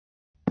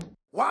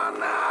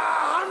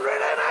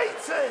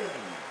180!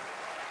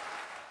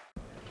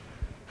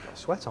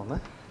 Sweat on there.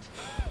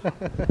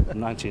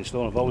 19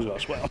 stone, I've always got a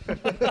sweat on.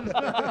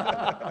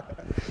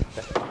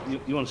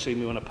 you want to see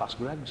me when I pass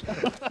Greg's?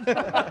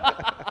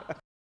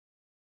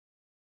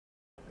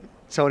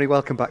 Tony,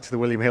 welcome back to the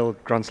William Hill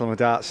Grand Slam of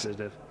Darts. Cheers,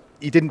 Dave.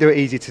 You didn't do it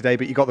easy today,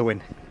 but you got the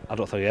win. I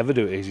don't think I ever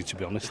do it easy, to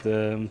be honest.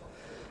 I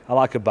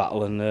like a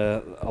battle, and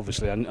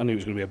obviously I knew it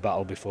was going to be a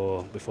battle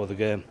before the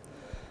game.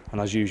 And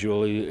as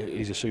usual,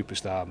 he's a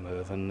superstar,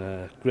 Merv,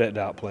 and great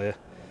dart player,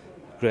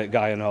 great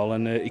guy and all.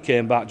 And he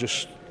came back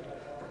just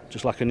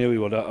like I knew he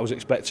would. I was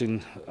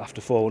expecting,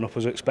 after 4-1 up, I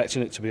was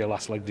expecting it to be a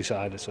last leg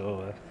decider.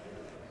 So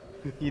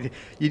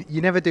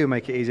you never do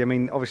make it easy. I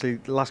mean, obviously,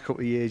 the last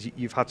couple of years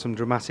you've had some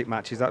dramatic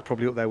matches. That's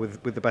probably up there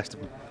with the best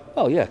of them.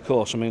 Well, yeah, of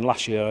course. I mean,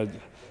 last year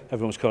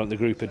everyone was calling it the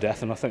group of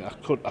death, and I think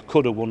I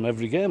could have won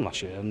every game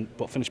last year,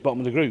 but finished bottom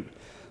of the group.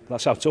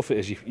 That's how tough it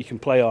is. You can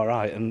play all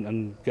right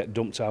and get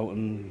dumped out.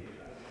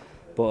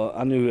 But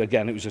I knew,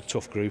 again, it was a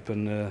tough group,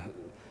 and it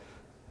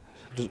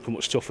doesn't come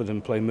much tougher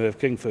than playing Merv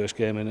King first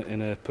game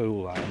in a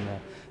pool. And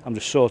I'm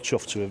just so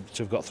chuffed to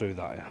have got through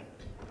that. Yeah.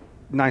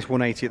 Nice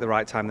 180 at the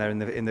right time there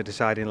in the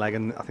deciding leg,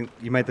 and I think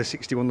you made the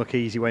 61 look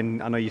easy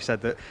when I know you said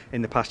that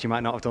in the past you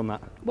might not have done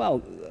that.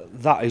 Well,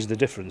 that is the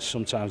difference.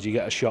 Sometimes you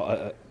get a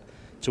shot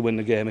to win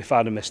the game. If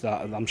I'd have missed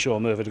that, I'm sure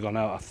Merv would have gone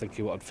out. I think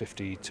he wanted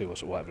 52 or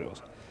whatever it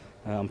was.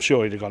 I'm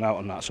sure he'd have gone out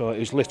on that. So it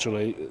was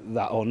literally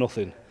that or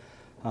nothing.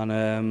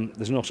 And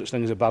there's no such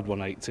thing as a bad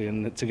 180,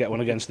 and to get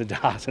one against the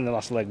dart in the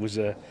last leg was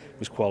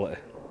quality.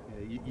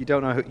 You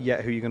don't know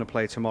yet who you're going to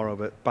play tomorrow,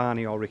 but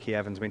Barney or Ricky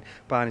Evans. I mean,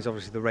 Barney's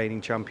obviously the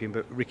reigning champion,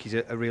 but Ricky's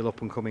a real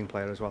up-and-coming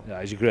player as well.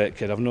 Yeah, he's a great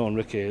kid. I've known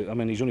Ricky. I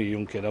mean, he's only a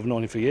young kid. I've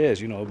known him for years,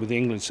 you know, with the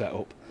England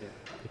set-up. Yeah.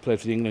 He played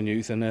for the England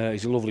youth, and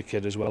he's a lovely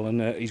kid as well,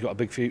 and he's got a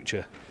big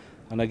future.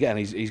 And again,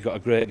 he's got a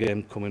great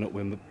game coming up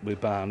with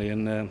Barney,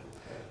 and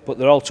but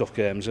they're all tough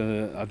games,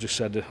 and I've just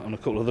said on a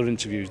couple of other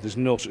interviews, there's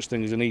no such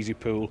thing as an easy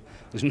pool,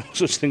 there's no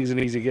such thing as an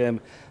easy game.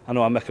 I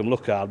know I make them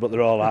look hard, but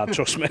they're all hard,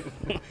 trust me.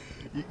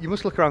 You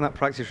must look around that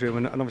practice room,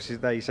 and obviously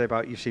there you say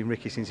about you've seen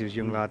Ricky since he was a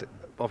young lad.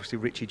 Obviously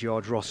Richie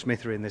George, Ross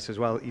Smith are in this as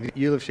well.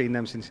 You'll have seen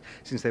them since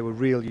they were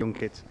real young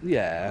kids.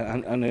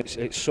 Yeah, and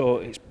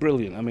it's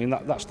brilliant. I mean,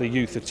 that's the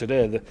youth of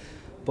today.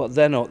 But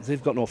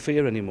they've got no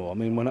fear anymore. I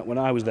mean, when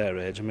I was their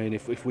age, I mean,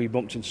 if we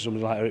bumped into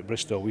somebody like Eric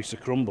Bristow, we used to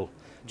crumble,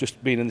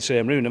 just being in the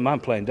same room, and man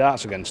playing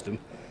darts against them.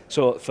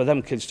 So for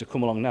them kids to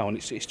come along now, and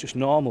it's just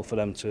normal for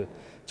them to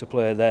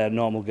play their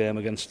normal game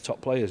against top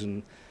players,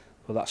 and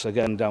well, that's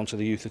again down to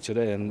the youth of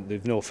today, and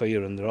they've no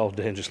fear, and they're all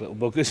dangerous little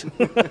buggers.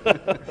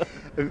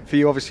 For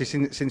you, obviously,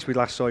 since we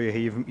last saw you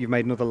here, you've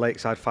made another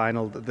Lakeside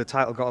final. The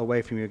title got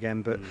away from you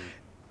again, but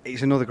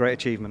it's another great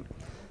achievement.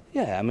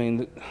 Yeah, I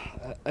mean,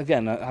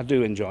 again, I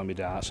do enjoy my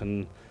darts,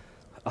 and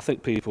I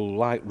think people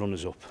like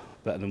runners-up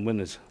better than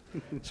winners.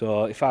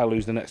 So if I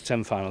lose the next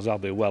 10 finals, I'll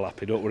be well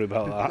happy, don't worry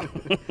about that.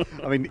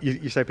 I mean,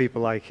 you say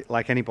people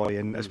like anybody,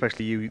 and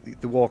especially you,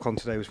 the walk-on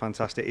today was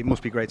fantastic. It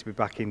must be great to be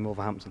back in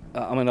Wolverhampton.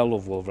 I mean, I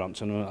love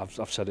Wolverhampton,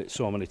 I've said it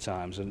so many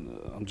times, and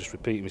I'm just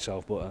repeating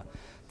myself, but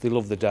they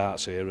love the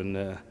darts here, and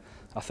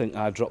I think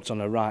I dropped on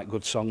a right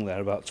good song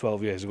there about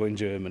 12 years ago in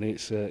Germany.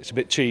 It's a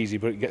bit cheesy,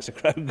 but it gets the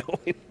crowd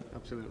going.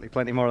 Absolutely.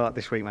 Plenty more of that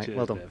this week, mate. Cheers,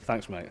 well done. Dave.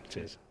 Thanks, mate.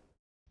 Cheers.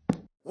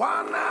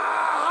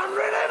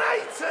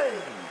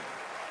 180!